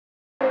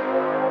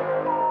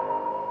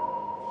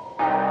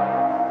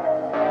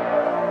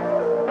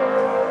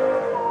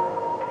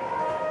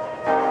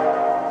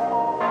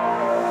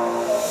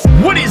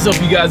What's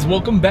up, you guys?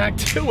 Welcome back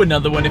to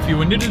another one. If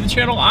you are new to the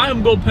channel, I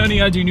am Gold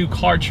Pony. I do new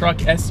car, truck,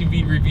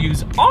 SUV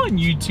reviews on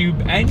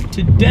YouTube, and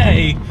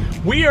today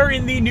we are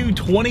in the new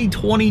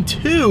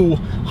 2022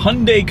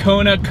 Hyundai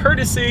Kona,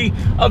 courtesy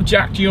of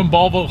Jack G and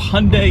Volvo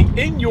Hyundai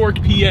in York,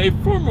 PA.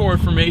 For more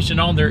information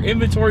on their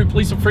inventory,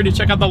 please feel free to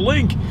check out the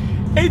link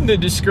in the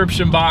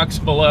description box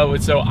below.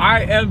 And so I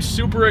am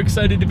super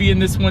excited to be in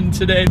this one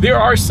today. There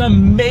are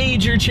some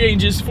major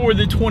changes for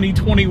the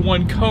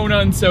 2021 Kona,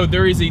 and so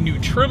there is a new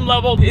trim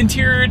level.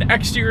 Interior and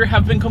exterior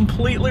have been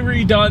completely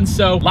redone,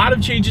 so a lot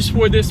of changes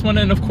for this one.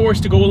 And of course,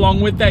 to go along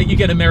with that, you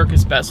get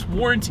America's best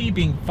warranty,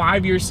 being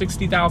 5 years,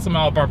 60,000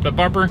 mile bumper to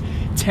bumper,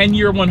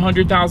 10-year,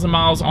 100,000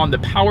 miles on the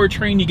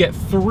powertrain. You get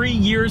 3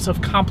 years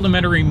of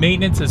complimentary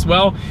maintenance as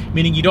well,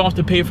 meaning you don't have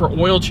to pay for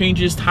oil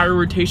changes, tire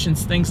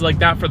rotations, things like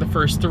that for the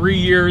first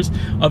 3 years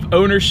of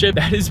ownership.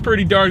 That is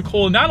pretty darn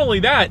cool. And not only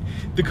that,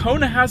 the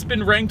Kona has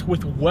been ranked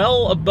with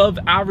well above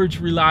average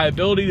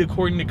reliability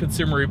according to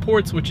Consumer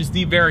Reports, which is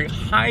the very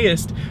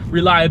highest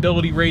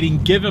reliability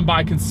rating given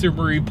by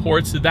Consumer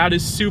Reports. So that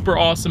is super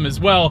awesome as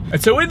well. And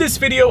so in this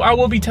video, I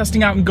will be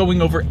testing out and going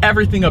over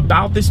everything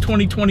about this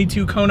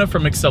 2022 Kona,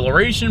 from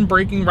acceleration,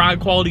 braking, ride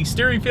quality,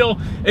 steering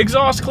feel,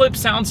 exhaust clip,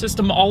 sound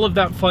system, all of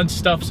that fun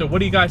stuff. So what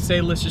do you guys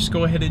say? Let's just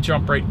go ahead and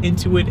jump right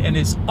into it. And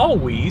as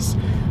always,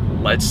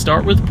 let's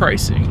start with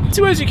pricing.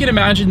 So as you can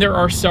imagine, there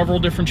are several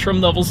different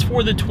trim levels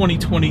for the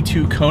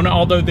 2022 Kona,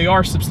 although they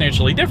are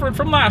substantially different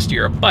from last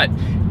year. But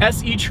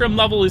SE trim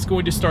level is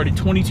going to start at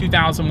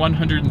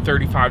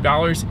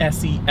 $22,135.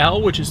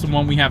 SEL, which is the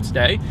one we have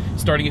today,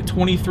 starting at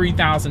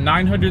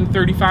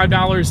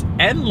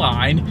 $23,935.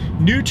 N-Line,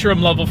 new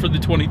trim level for the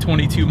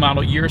 2022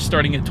 model year,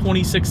 starting at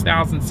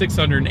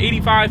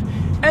 $26,685.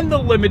 And the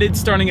Limited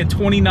starting at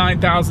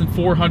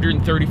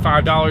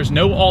 $29,435.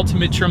 No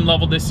Ultimate trim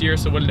level this year,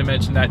 so wanted to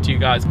mention that to you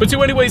guys. But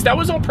so anyways, that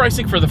was all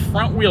pricing for the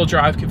front wheel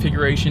drive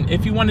configuration.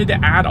 If you wanted to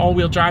add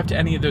all-wheel drive to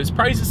any of those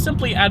prices,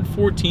 simply add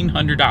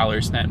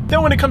 $1,400 then.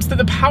 Then when it comes to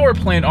the power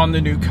plant on the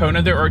new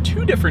Kona, there are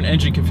two different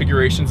engine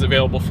configurations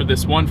available for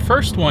this one.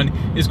 First one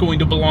is going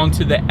to belong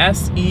to the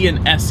SE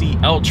and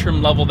SEL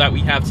trim level that we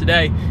have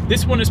today.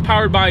 This one is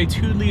powered by a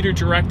 2-liter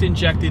direct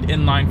injected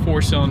inline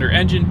 4-cylinder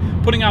engine,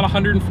 putting out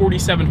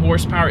 147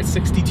 horsepower at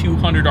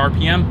 6,200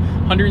 RPM,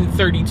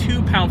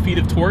 132 pound-feet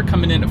of torque,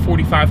 coming in at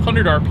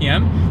 4,500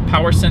 RPM.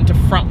 Power sent to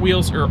front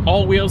wheels or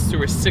all wheels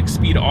through a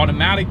 6-speed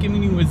automatic,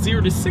 giving you a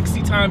 0 to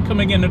 60 time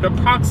coming in at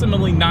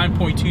approximately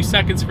 9.2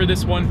 seconds for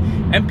this one.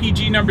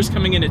 MPG numbers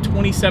coming in at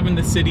 27 in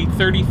the city,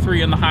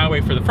 33 on the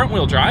highway for the front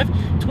wheel drive,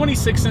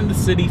 26 in the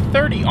city,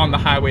 30 on the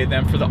highway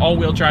then for the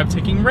all-wheel drive,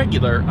 taking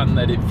regular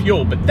unleaded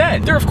fuel. But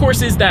then there of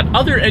course is that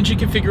other engine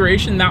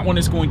configuration. That one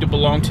is going to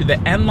belong to the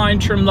N-Line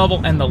trim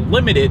level and the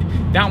Limited.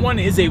 That one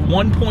is a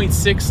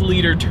 1.6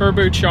 liter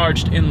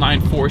turbocharged inline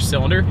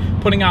 4-cylinder,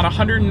 putting out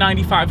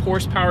 195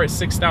 horsepower at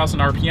 6,000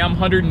 RPM,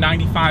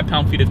 195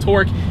 pound-feet of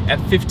torque at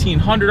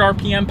 1,500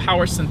 RPM.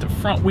 Power sent to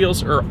front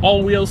wheels or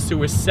all wheels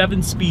through a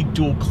 7-speed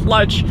dual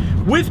clutch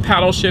with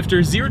paddle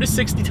shifter. 0 to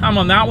 60 time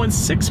on that one,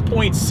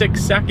 6.6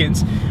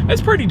 seconds.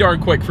 That's pretty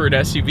darn quick for an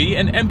SUV.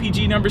 And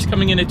MPG numbers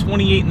coming in at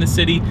 28 in the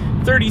city,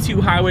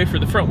 32 highway for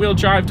the front wheel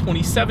drive,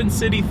 27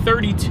 city,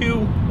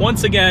 32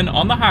 once again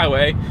on the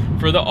highway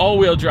for the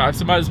all-wheel drive.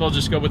 So might as well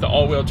just go with the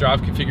all-wheel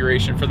drive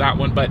configuration for that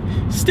one, but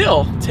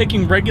still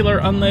taking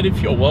regular unleaded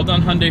fuel. Well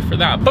done, Hyundai, for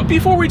that. But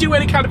before we do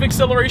any kind of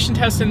acceleration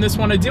test in this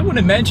one, I did want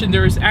to mention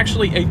there is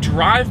actually a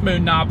drive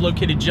mode knob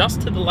located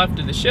just to the left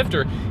of the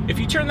shifter. If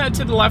you turn that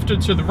to the left or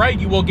to the right,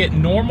 you will get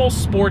normal,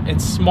 sport,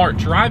 and smart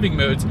driving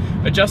modes,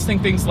 adjusting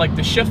things like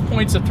the shift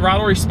points, the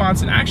throttle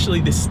response, and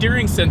actually the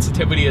steering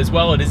sensitivity as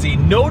well. It is a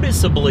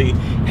noticeably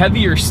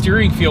heavier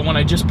steering feel when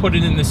I just put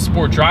it in the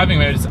sport driving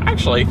mode. It's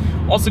actually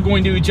also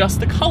going to adjust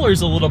the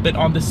colors a little bit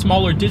on the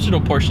smaller digital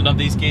portion of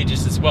these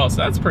gauges as well, so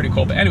that's pretty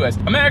cool. But anyways,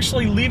 I'm gonna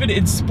actually leave it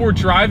in sport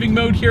driving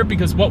mode here,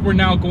 because what we're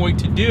now going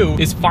to do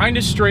is find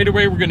a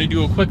straightaway. We're gonna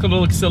do a quick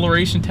little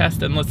acceleration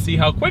test, and let's see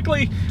how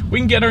quickly we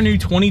can get our new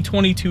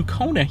 2022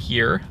 Kona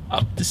here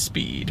up to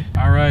speed.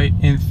 All right,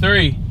 in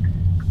 3,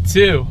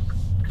 2,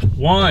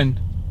 1,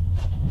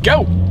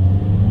 go.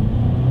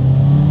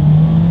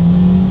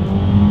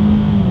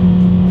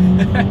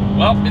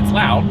 Well, it's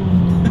loud.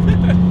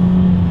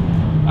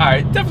 All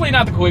right, definitely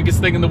not the quickest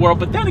thing in the world,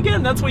 but then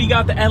again, that's what you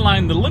got the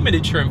N-Line, the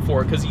Limited trim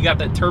for, because you got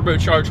that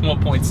turbocharged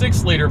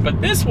 1.6 liter.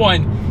 But this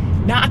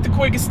one, not the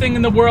quickest thing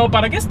in the world.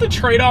 But I guess the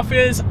trade-off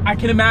is, I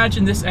can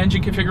imagine this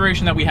engine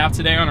configuration that we have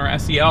today on our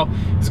SEL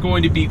is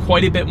going to be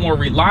quite a bit more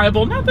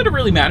reliable. Not that it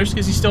really matters,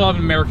 because you still have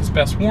America's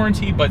best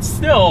warranty, but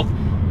still,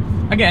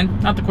 again,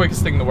 not the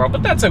quickest thing in the world,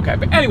 but that's okay.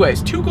 But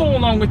anyways, to go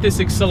along with this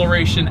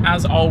acceleration,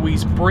 as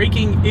always,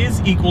 braking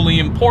is equally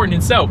important.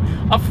 And so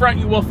up front,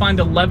 you will find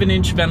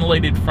 11-inch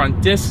ventilated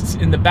front discs.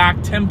 In the back,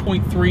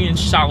 10.3-inch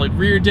solid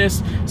rear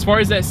discs. As far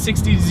as that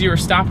 60 to 0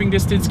 stopping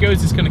distance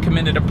goes, it's going to come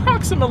in at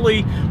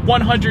approximately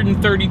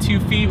 132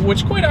 feet,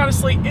 which quite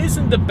honestly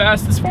isn't the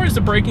best. As far as the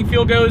braking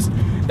feel goes,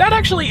 that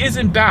actually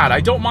isn't bad. I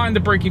don't mind the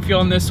braking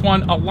feel in this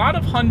one. A lot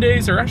of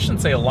Hyundais, or I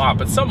shouldn't say a lot,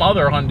 but some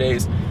other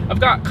Hyundais have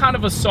got kind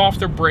of a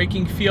softer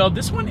braking feel.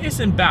 This one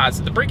isn't bad.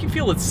 So the braking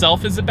feel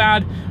itself isn't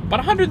bad, but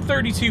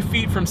 132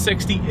 feet from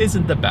 60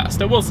 isn't the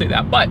best. I will say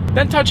that. But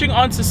then touching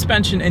on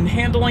suspension and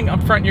handling,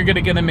 up front, you're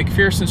gonna get a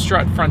McPherson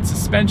strut front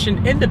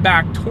suspension. In the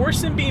back,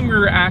 torsion beam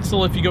rear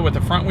axle. If you go with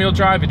the front wheel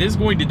drive, it is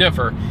going to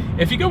differ.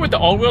 If you go with the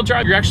all-wheel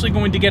drive, you're actually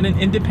going to get an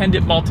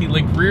independent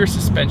multi-link rear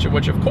suspension,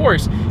 which of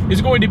course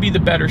is going to be the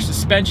better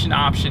suspension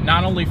option,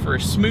 not only for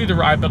a smoother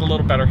ride, but a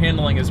little better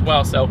handling as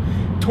well. So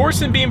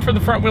torsion beam for the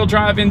front wheel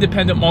drive,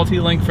 independent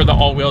multi-link for the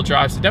all-wheel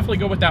drive. So definitely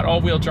go with that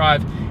all-wheel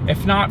drive,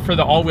 if not for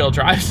the all-wheel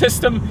drive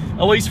system,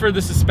 at least for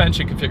the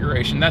suspension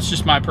configuration. That's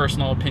just my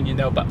personal opinion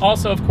though. But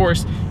also, of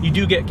course, you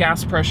do get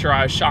gas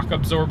pressurized shock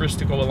absorbers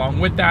to go along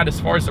with that. As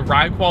far as the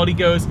ride quality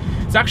goes,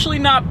 it's actually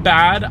not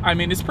bad. I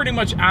mean, it's pretty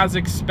much as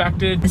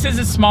expected. This is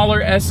a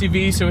smaller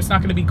SUV, so it's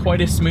not gonna be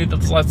quite as smooth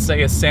as, let's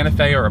say, a Santa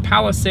Fe or a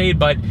Palisade,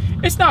 but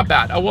it's not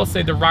bad. I will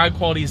say the ride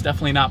quality is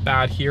definitely not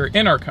bad here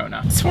in our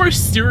Kona. As far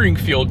as steering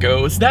feel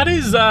goes, that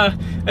is,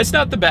 it's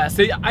not the best.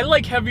 I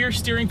like heavier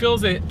steering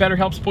feels. It better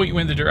helps point you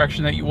in the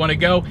direction that you want to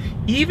go.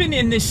 Even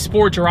in this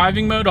sport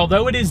driving mode,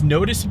 although it is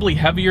noticeably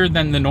heavier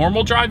than the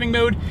normal driving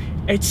mode,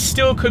 it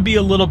still could be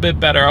a little bit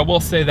better. I will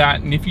say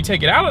that. And if you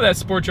take it out of that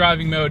sport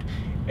driving mode,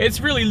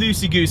 it's really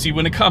loosey-goosey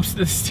when it comes to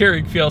the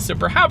steering feel. So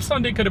perhaps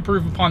Hyundai could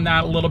improve upon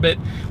that a little bit,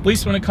 at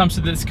least when it comes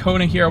to this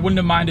Kona here. I wouldn't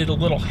have minded a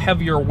little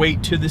heavier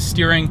weight to the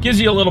steering. Gives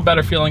you a little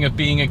better feeling of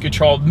being in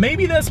control.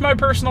 Maybe that's my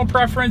personal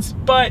preference,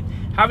 but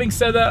having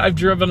said that, I've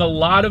driven a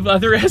lot of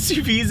other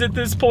SUVs at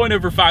this point,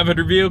 over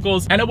 500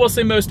 vehicles, and I will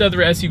say most other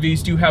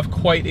SUVs do have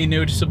quite a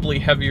noticeably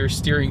heavier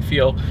steering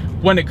feel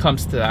when it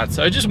comes to that.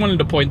 So I just wanted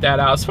to point that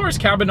out. As far as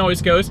cabin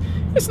noise goes,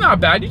 it's not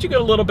bad. You do get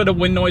a little bit of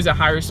wind noise at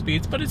higher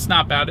speeds, but it's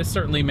not bad. It's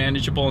certainly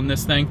manageable in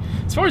this thing.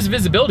 As far as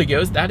visibility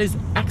goes, that is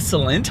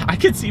excellent. I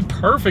could see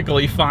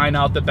perfectly fine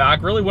out the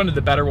back. Really one of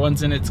the better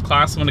ones in its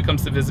class when it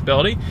comes to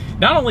visibility.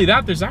 Not only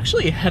that, there's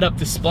actually a head-up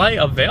display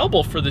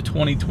available for the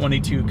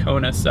 2022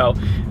 Kona, so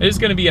it is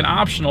going to be an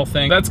optional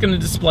thing. That's going to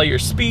display your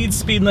speed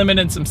limit,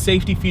 and some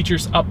safety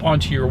features up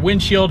onto your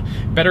windshield,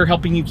 better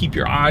helping you keep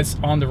your eyes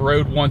on the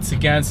road once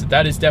again. So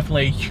that is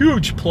definitely a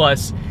huge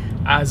plus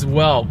as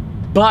well.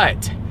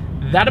 But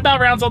that about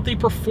rounds out the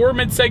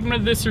performance segment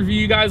of this review,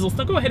 you guys. Let's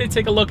now go ahead and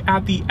take a look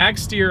at the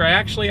exterior. I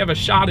actually have a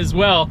shot as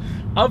well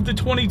of the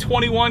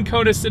 2021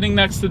 Kona sitting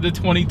next to the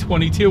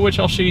 2022, which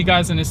I'll show you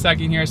guys in a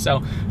second here.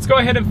 So let's go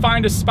ahead and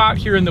find a spot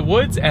here in the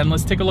woods and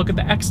let's take a look at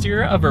the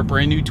exterior of our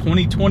brand new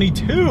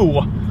 2022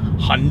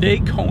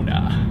 Hyundai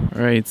Kona.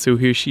 All right, so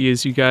here she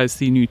is, you guys,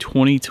 the new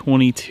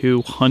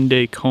 2022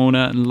 Hyundai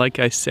Kona, and like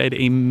I said,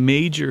 a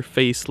major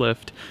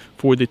facelift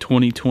for the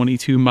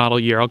 2022 model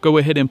year. I'll go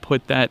ahead and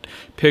put that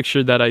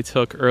picture that I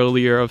took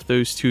earlier of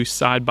those two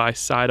side by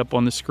side up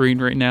on the screen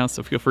right now,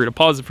 so feel free to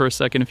pause it for a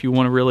second if you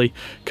want to really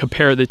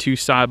compare the two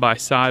side by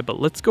side.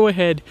 But let's go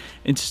ahead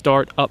and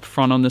start up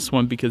front on this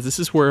one, because this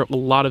is where a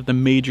lot of the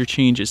major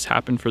changes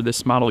happen for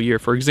this model year.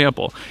 For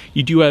example,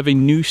 you do have a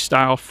new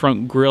style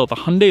front grille. The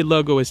Hyundai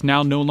logo is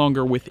now no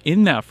longer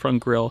within that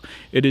front grille.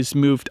 It is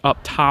moved up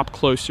top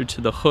closer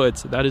to the hood,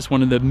 so that is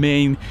one of the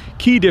main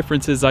key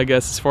differences, I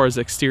guess, as far as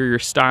exterior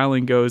styling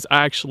goes.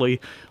 I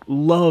actually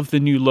love the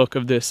new look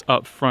of this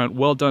up front.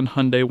 Well done,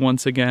 Hyundai,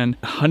 once again.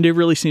 Hyundai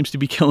really seems to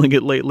be killing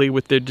it lately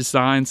with their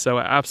design, so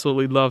I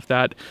absolutely love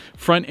that.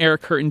 Front air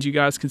curtains, you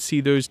guys can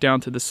see those down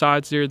to the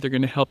sides there. They're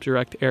going to help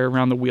direct air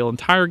around the wheel and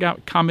tire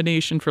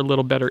combination for a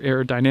little better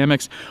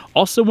aerodynamics.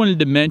 Also wanted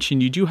to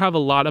mention, you do have a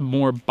lot of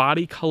more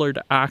body colored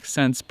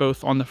accents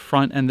both on the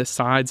front and the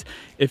sides.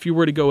 If you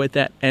were to go with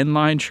that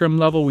N-line trim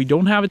level, we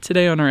don't have it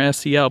today on our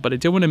SEL, but I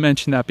did want to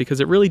mention that because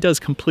it really does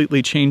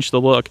completely change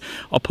the look.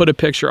 I'll put a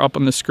picture up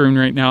on the screen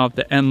right now of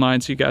the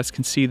N-line so you guys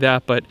can see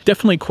that, but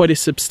definitely quite a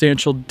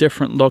substantial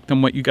different look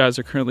than what you guys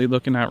are currently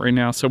looking at right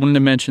now. So I wanted to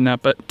mention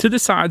that. But to the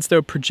sides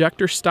though,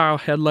 projector style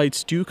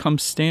headlights do come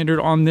standard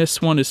on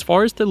this one. As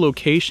far as the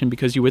location,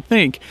 because you would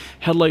think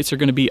headlights are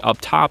going to be up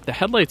top, the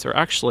headlights are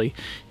actually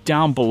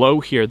down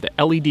below here. The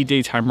LED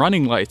daytime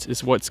running lights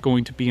is what's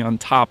going to be on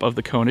top of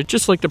the Kona,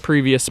 just like the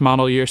previous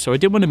model year. So I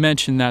did want to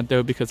mention that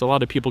though, because a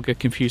lot of people get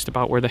confused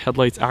about where the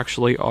headlights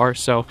actually are.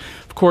 So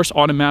of course,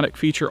 automatic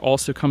feature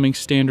also coming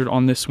standard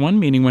on this one,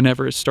 meaning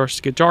whenever it starts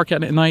to get dark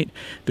at night,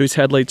 those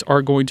headlights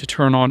are going to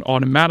turn on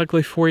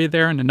automatically for you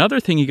there. And another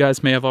thing you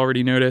guys may have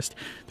already noticed,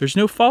 there's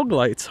no fog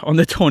lights on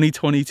the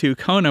 2022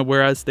 Kona,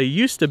 whereas they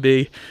used to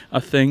be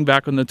a thing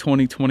back on the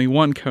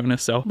 2021 Kona.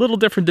 So a little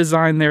different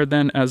design there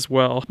then as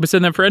well. But so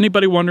then for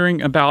anybody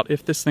wondering about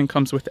if this thing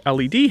comes with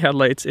LED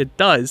headlights, it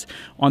does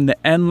on the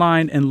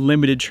N-line and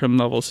limited trim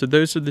level. So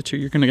those are the two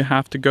you're going to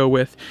have to go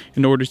with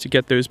in order to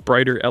get those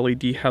brighter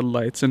LED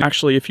headlights. And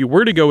actually, if you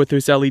were to go with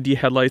those LED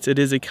headlights, it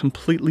is a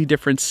completely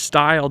different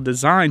style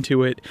design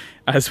to it,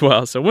 as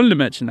well. So I wanted to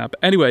mention that. But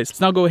anyways,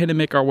 let's now go ahead and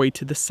make our way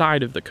to the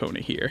side of the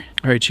Kona here.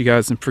 All right, you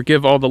guys, and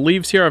forgive all the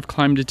leaves here. I've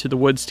climbed into the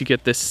woods to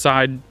get this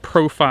side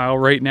profile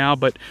right now,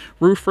 but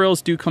roof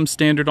rails do come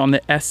standard on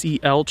the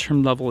SEL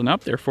trim level and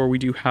up. Therefore, we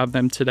do have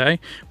them today.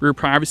 Rear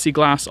privacy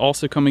glass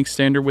also coming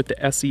standard with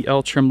the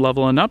SEL trim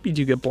level and up. You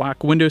do get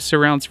black window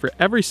surrounds for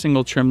every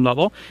single trim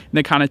level, and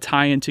they kind of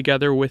tie in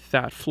together with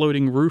that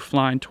floating roof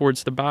line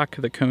towards the back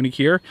of the Kona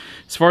here.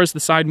 As far as the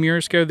side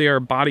mirrors go, they are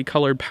body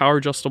colored power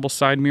adjustable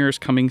side mirrors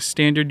coming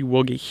standard. You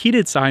will get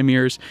heated side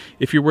mirrors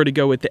if you were to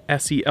go with the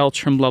SEL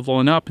trim level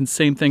and up, and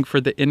same thing for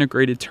the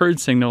integrated turn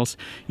signals.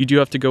 You do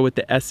have to go with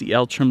the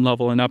SEL trim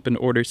level and up in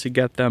order to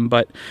get them.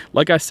 But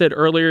like I said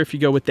earlier, if you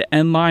go with the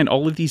N line,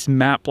 all of these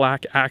matte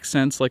black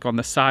accents like on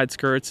the side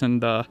skirts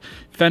and the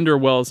fender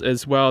wells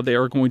as well, they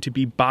are going to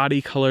be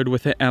body colored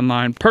with the N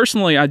line.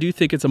 Personally, I do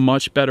think it's a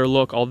much better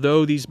look,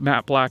 although these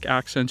matte black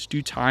accents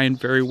do tie in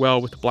very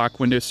well with the black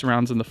window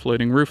surrounds and the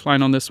floating roof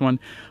line on this one.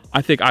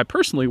 I think I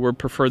personally would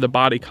prefer the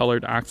body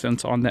colored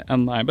accents on the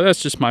N line, but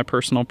that's just my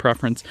personal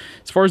preference.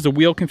 As far as the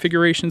wheel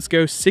configurations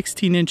go,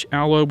 16-inch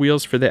alloy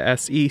wheels for the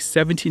SE,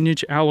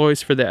 17-inch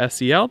alloys for the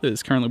SEL, that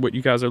is currently what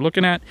you guys are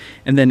looking at,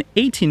 and then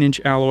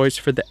 18-inch alloys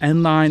for the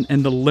N line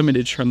and the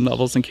limited trim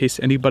levels, in case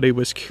anybody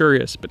was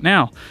curious. But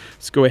now,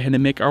 let's go ahead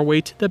and make our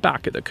way to the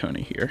back of the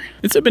Kona here.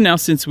 And so, but now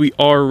since we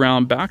are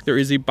around back, there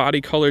is a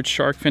body colored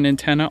shark fin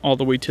antenna all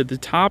the way to the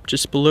top.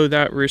 Just below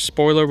that, rear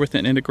spoiler with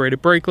an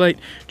integrated brake light.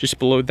 Just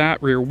below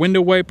that, rear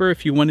window wiper.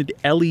 If you wanted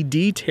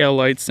LED tail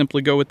lights,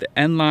 simply go with the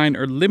N line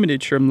or limited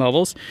trim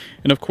levels.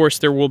 And of course,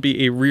 there will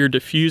be a rear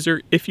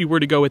diffuser if you were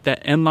to go with that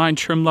N line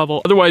trim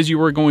level. Otherwise, you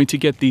were going to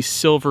get the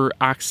silver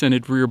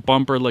accented rear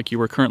bumper like you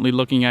were currently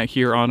looking at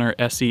here on our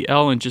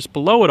SEL. And just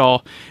below it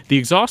all, the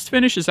exhaust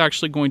finish is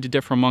actually going to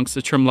differ amongst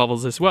the trim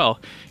levels as well.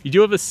 You do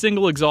have a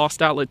single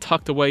exhaust outlet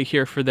tucked away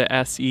here for the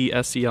SE,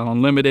 SEL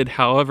Unlimited.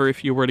 However,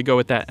 if you were to go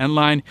with that N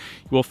line,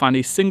 you will find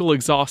a single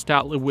exhaust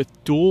outlet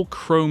with dual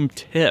chrome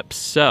tips.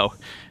 So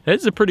that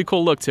is a pretty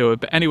cool look to it.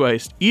 But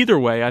anyways, either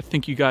way, I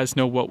think you guys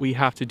know what we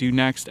have to do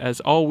next.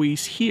 As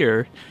always,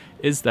 here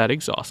is that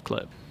exhaust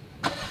clip.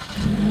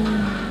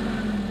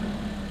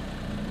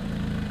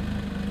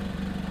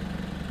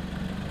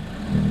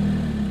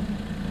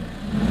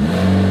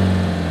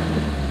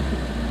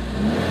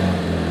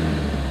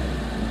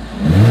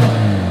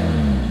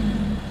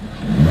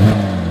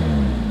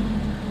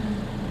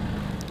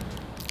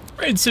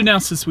 Right, so now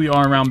since we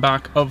are around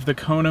back of the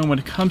Kona, when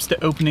it comes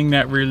to opening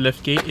that rear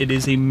lift gate, it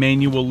is a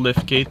manual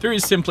lift gate. There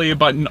is simply a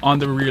button on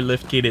the rear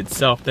lift gate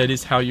itself. That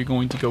is how you're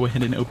going to go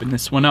ahead and open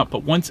this one up.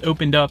 But once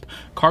opened up,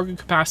 cargo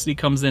capacity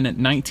comes in at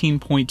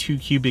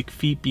 19.2 cubic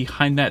feet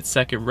behind that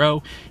second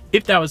row.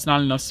 If that was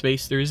not enough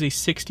space, there is a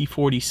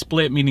 60-40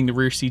 split, meaning the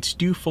rear seats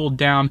do fold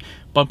down,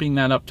 bumping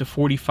that up to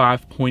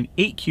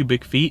 45.8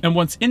 cubic feet. And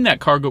once in that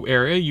cargo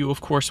area, you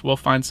of course will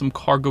find some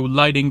cargo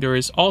lighting. There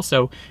is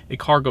also a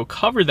cargo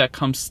cover that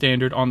comes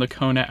standard on the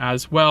Kona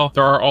as well.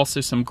 There are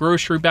also some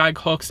grocery bag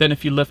hooks. Then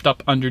if you lift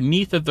up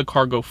underneath of the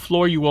cargo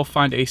floor, you will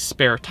find a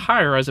spare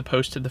tire as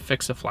opposed to the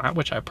fix-a-flat,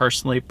 which I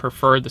personally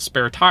prefer the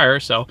spare tire.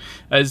 So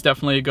that is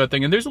definitely a good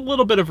thing. And there's a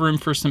little bit of room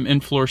for some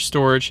in-floor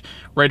storage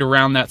right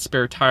around that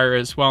spare tire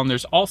as well. And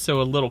there's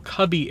also a little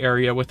cubby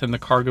area within the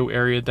cargo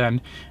area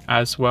then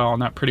as well,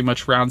 and that pretty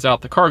much rounds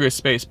out the cargo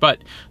space.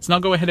 But let's now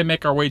go ahead and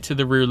make our way to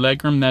the rear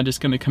legroom. That is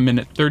going to come in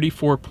at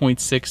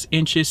 34.6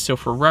 inches. So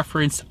for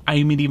reference,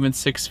 I'm even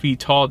 6 feet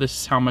tall. This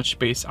is how much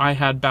space I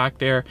had back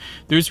there.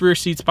 Those rear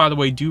seats, by the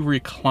way, do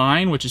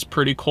recline, which is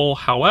pretty cool.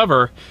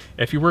 However,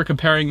 if you were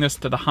comparing this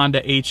to the Honda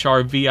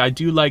HR-V, I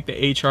do like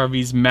the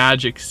HR-V's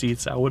magic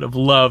seats. I would have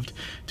loved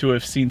to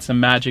have seen some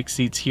magic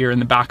seats here in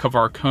the back of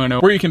our Kona,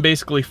 where you can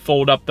basically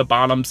fold up the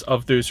bottoms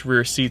of those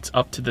rear seats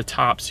up to the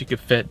top so you could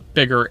fit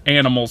bigger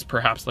animals,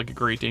 perhaps like a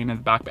Great Dane in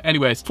the back. But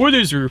anyways, for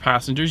those rear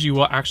passengers, you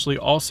will actually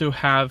also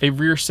have a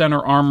rear center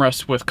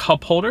armrest with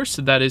cup holders,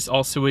 so that is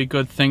also a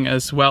good thing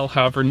as well.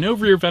 However, no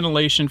rear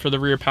ventilation for the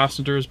rear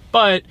passengers,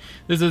 but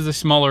this is a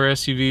smaller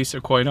SUV,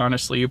 so quite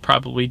honestly, you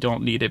probably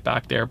don't need it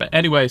back there. But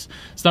anyways,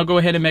 let's now go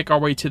ahead and make our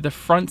way to the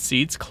front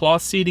seats.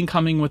 Cloth seating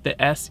coming with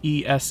the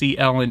SE,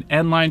 SEL, and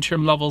N-line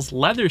trim levels.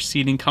 Leather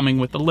seating coming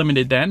with the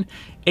limited then.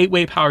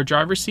 8-way power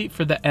driver seat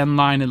for the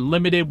N-line and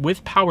limited,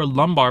 with power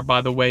lumbar,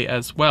 by the way,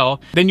 as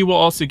well. Then you will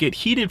also get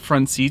heated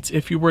front seats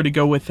if you were to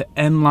go with the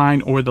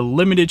N-line or the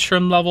limited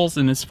trim levels.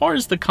 And as far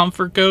as the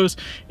comfort goes,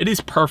 it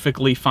is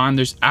perfectly fine.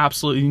 There's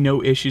absolutely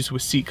no issues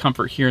with seat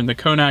comfort here in the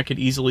Kona. I could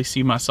easily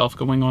see myself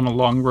going on a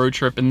long road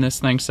trip in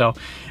this thing, so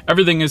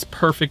everything is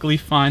perfectly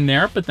fine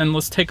there. But then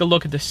let's take a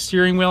look at the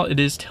steering wheel. It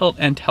is tilt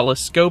and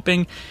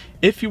telescoping.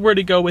 If you were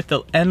to go with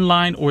the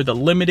N-line or the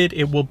limited,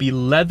 it will be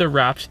leather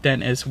wrapped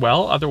then as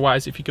well.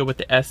 Otherwise, if you go with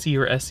the SE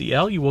or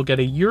SEL, you will get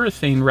a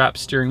urethane wrapped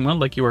steering wheel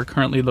like you are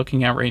currently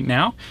looking at right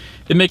now.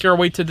 Then make our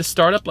way to the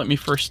startup. Let me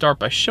first start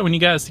by showing you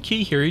guys the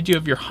key here. You do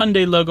have your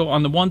Hyundai logo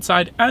on the one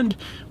side, and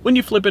when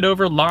you flip it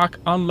over, lock,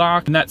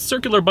 unlock, and that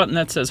circular button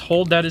that says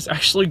hold, that is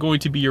actually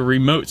going to be your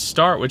remote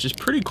start, which is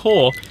pretty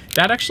cool.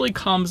 That actually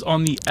comes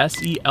on the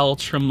SEL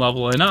trim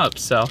level and up,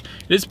 so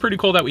it is pretty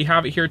cool that we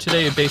have it here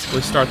today. It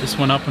basically start this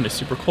one up when it's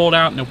super cold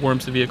out, and it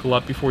warms the vehicle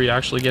up before you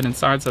actually get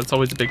inside, so that's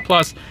always a big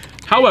plus.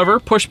 However,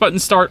 push button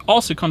start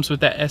also comes with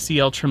that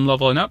SEL trim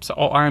level and up, so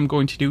all I'm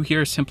going to do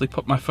here is simply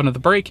put my foot on the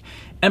brake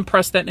and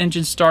press that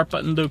engine start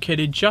button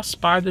located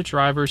just by the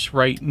driver's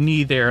right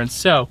knee there. And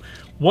so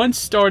once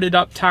started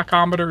up,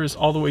 tachometer is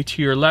all the way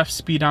to your left,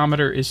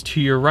 speedometer is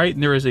to your right,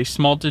 and there is a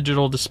small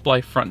digital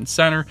display front and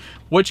center,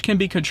 which can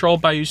be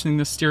controlled by using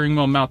the steering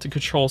wheel mounted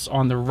controls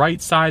on the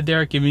right side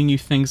there, giving you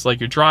things like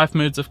your drive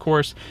modes, of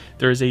course.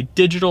 There is a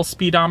digital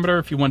speedometer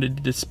if you wanted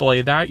to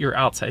display that, your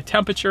outside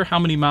temperature, how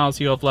many miles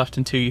you have left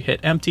until you hit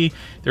empty.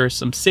 There are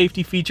some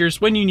safety features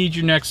when you need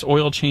your next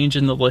oil change,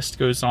 and the list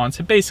goes on.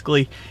 So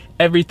basically,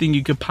 everything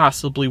you could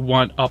possibly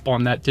want up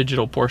on that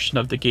digital portion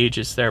of the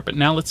gauges there. But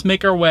now let's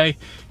make our way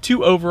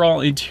to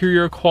overall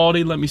interior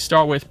quality. Let me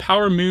start with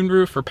power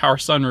moonroof, or power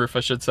sunroof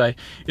I should say,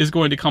 is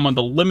going to come on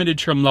the limited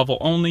trim level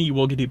only. You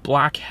will get a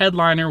black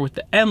headliner with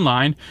the N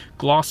line,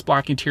 gloss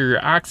black interior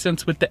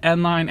accents with the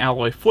N line,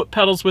 alloy foot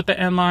pedals with the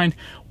N line,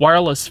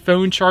 wireless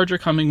phone charger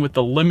coming with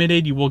the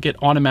limited. You will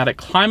get automatic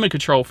climate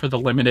control for the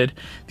limited.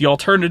 The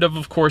alternative,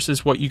 of course,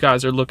 is what you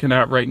guys are looking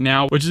at right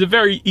now, which is a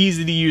very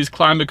easy to use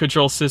climate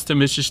control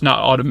system. It's just not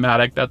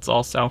automatic. That's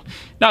also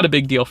not a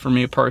big deal for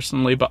me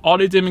personally. But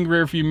auto dimming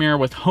rear view mirror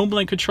with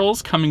HomeLink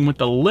controls coming with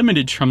the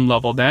limited trim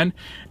level then.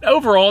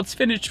 Overall, it's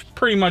finished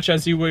pretty much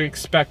as you would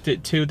expect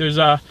it to. There's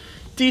a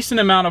decent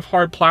amount of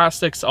hard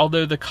plastics,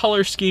 although the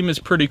color scheme is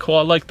pretty cool.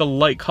 I like the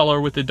light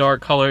color with the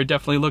dark color. It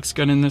definitely looks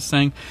good in this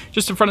thing.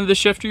 Just in front of the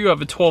shifter, you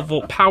have a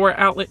 12-volt power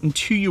outlet and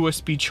 2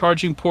 USB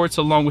charging ports,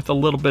 along with a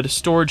little bit of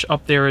storage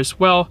up there as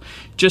well.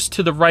 Just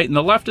to the right and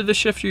the left of the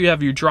shifter, you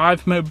have your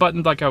drive mode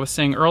button, like I was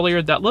saying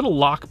earlier. That little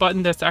lock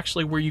button, that's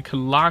actually where you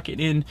can lock it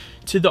in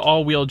to the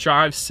all-wheel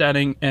drive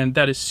setting, and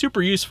that is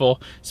super useful,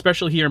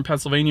 especially here in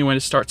Pennsylvania when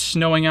it starts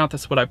snowing out.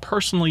 That's what I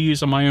personally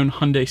use on my own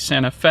Hyundai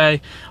Santa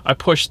Fe. I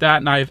push that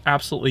and I have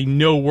absolutely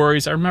no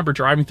worries. I remember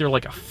driving through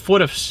like a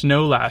foot of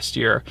snow last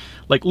year,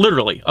 like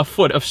literally a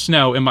foot of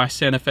snow in my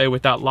Santa Fe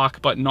with that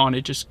lock button on.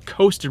 It just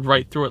coasted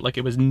right through it like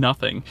it was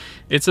nothing.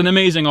 It's an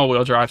amazing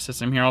all-wheel drive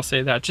system here, I'll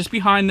say that. Just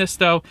behind this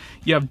though,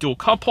 you have dual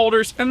cup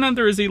holders, and then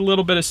there is a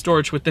little bit of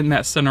storage within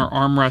that center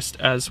armrest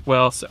as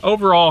well. So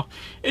overall,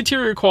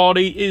 interior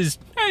quality is,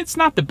 it's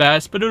not the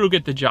best, but it'll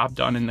get the job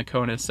done in the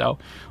Kona. So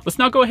let's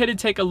now go ahead and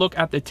take a look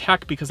at the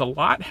tech, because a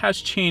lot has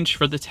changed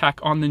for the tech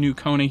on the new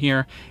Kona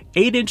here.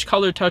 8-inch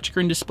color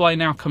touchscreen display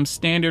now comes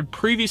standard.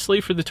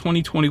 Previously for the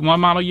 2021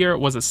 model year, it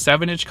was a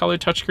 7-inch color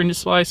touchscreen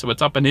display, so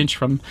it's up an inch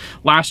from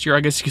last year, I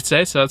guess you could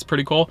say, so that's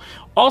pretty cool.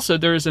 Also,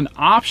 there is an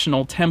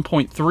optional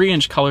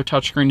 10.3-inch color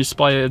touchscreen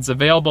display that's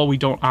available. We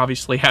don't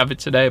obviously have it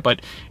today,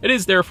 but it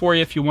is there for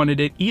you if you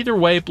wanted it. Either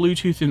way,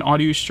 Bluetooth and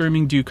audio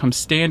streaming do come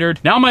standard.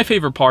 Now my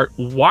favorite part,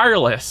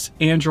 wireless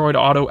Android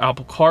Auto,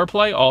 Apple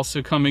CarPlay,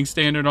 also coming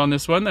standard on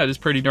this one. That is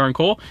pretty darn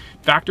cool.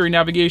 Factory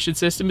navigation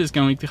system is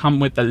going to come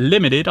with the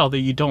limited, although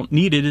you don't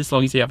need it as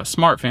long as you have a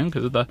smartphone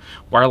because of the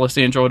wireless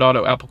Android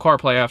Auto, Apple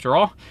CarPlay after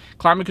all.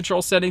 Climate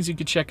control settings you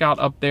can check out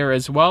up there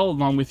as well,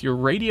 along with your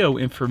radio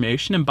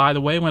information. And by the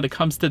way, when it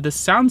comes to the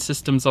sound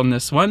systems on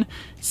this one,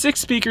 6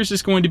 speakers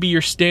is going to be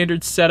your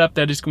standard setup.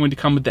 That is going to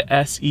come with the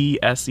SE,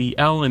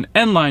 SEL, and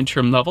N-line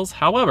trim levels.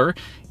 However,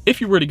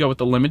 if you were to go with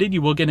the limited,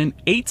 you will get an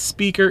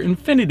 8-speaker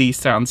Infinity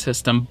sound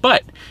system,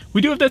 but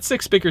we do have that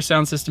 6-speaker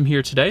sound system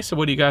here today. So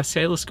what do you guys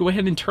say? Let's go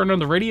ahead and turn on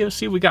the radio,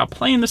 see what we got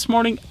playing this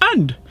morning,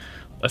 and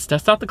let's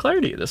test out the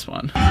clarity of this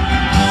one.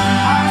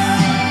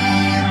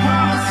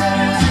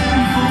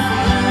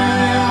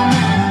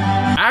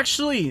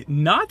 Actually,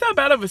 not that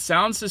bad of a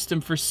sound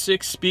system for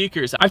 6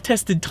 speakers. I've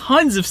tested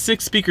tons of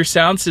 6-speaker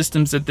sound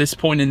systems at this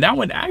point, and that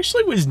one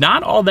actually was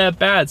not all that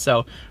bad.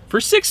 So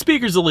for 6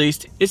 speakers at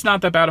least, it's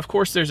not that bad. Of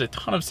course, there's a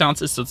ton of sound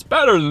systems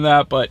better than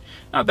that, but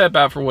not that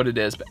bad for what it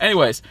is. But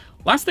anyways,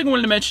 last thing I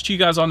wanted to mention to you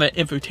guys on that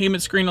infotainment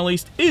screen at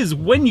least is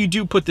when you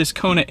do put this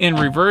Kona in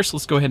reverse,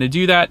 let's go ahead and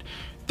do that.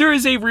 There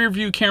is a rear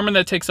view camera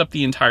that takes up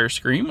the entire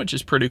screen, which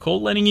is pretty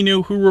cool, letting you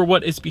know who or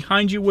what is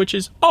behind you, which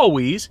is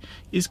always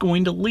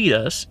going to lead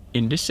us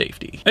into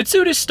safety. And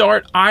so to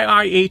start,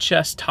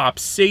 IIHS top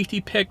safety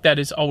pick. That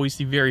is always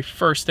the very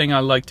first thing I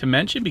like to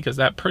mention, because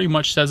that pretty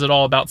much says it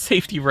all about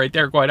safety right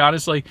there, quite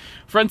honestly.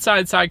 Front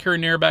side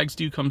curtain airbags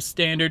do come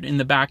standard. In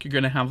the back, you're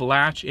going to have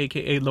latch,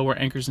 aka lower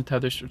anchors and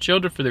tethers for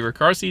children for the rear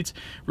car seats.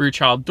 Rear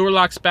child door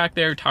locks back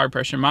there, tire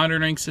pressure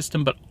monitoring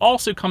system, but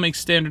also coming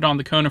standard on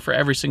the Kona for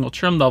every single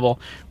trim level.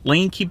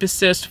 Lane keep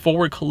assist,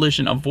 forward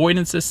collision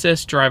avoidance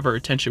assist, driver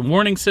attention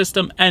warning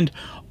system, and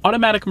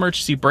automatic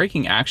emergency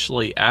braking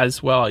actually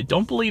as well. I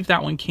don't believe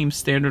that one came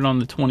standard on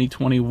the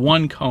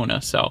 2021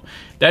 Kona, so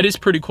that is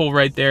pretty cool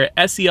right there.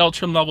 SEL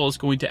trim level is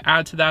going to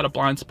add to that, a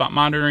blind spot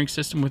monitoring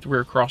system with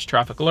rear cross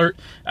traffic alert.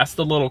 That's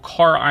the little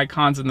car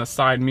icons in the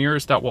side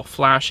mirrors that will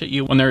flash at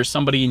you when there's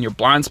somebody in your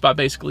blind spot,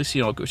 basically, so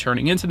you don't go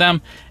turning into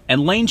them.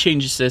 And lane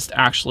change assist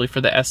actually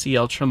for the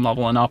SEL trim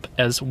level and up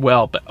as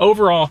well. But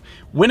overall,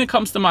 when it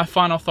comes to my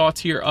final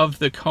thoughts here of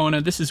the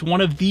Kona, this is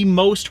one of the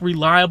most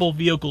reliable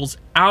vehicles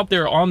out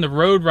there on the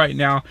road right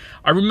now.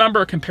 I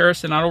remember a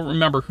comparison, I don't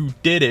remember who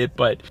did it,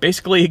 but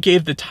basically it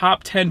gave the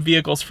top 10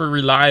 vehicles for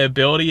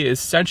reliability. It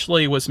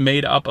essentially was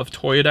made up of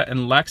Toyota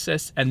and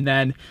Lexus, and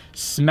then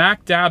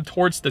smack dab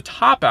towards the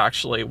top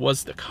actually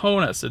was the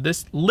Kona. So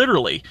this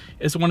literally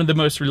is one of the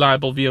most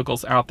reliable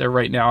vehicles out there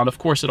right now. And of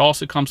course, it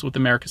also comes with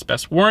America's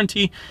Best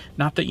warranty.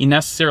 Not that you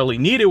necessarily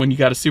need it when you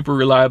got a super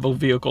reliable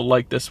vehicle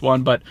like this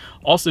one, but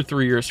also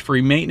 3 years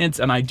free maintenance.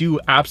 And I do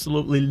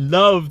absolutely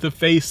love the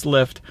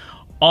facelift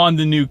on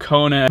the new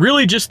Kona.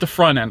 Really just the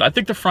front end. I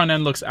think the front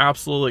end looks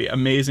absolutely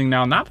amazing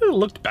now. Not that it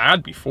looked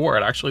bad before,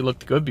 it actually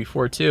looked good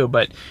before too,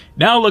 but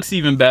now it looks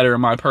even better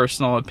in my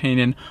personal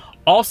opinion.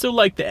 Also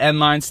like the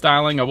N-line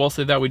styling. I will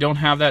say that we don't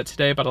have that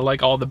today, but I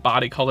like all the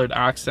body colored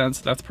accents.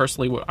 That's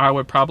personally what I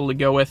would probably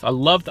go with. I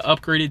love the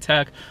upgraded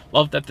tech.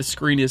 Love that the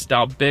screen is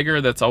now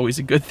bigger. That's always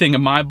a good thing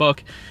in my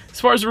book.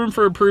 As far as room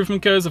for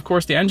improvement goes, of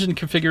course, the engine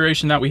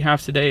configuration that we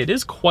have today, it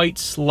is quite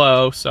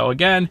slow. So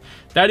again,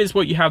 that is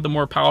what you have the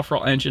more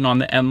powerful engine on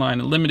the N-line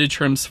and limited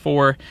trims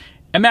for.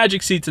 And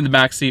magic seats in the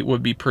back seat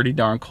would be pretty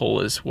darn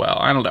cool as well.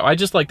 I don't know. I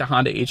just like the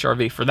Honda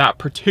HR-V for that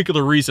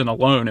particular reason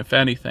alone, if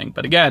anything.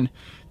 But again,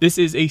 this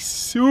is a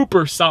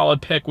super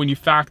solid pick when you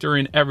factor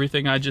in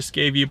everything I just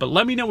gave you. But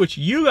let me know what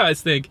you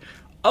guys think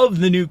of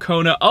the new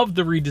Kona, of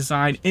the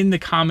redesign, in the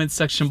comments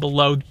section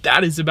below.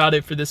 That is about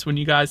it for this one,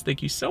 you guys.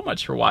 Thank you so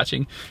much for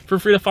watching. Feel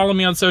free to follow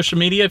me on social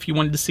media if you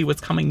wanted to see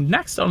what's coming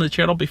next on the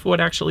channel before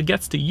it actually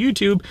gets to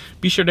YouTube.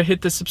 Be sure to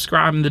hit the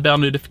subscribe and the bell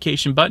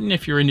notification button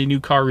if you're into new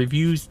car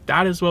reviews.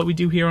 That is what we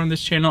do here on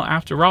this channel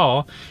after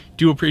all.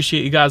 Do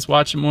appreciate you guys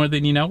watching more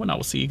than you know, and I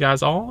will see you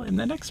guys all in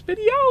the next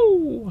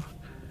video.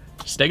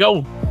 Stay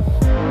gold.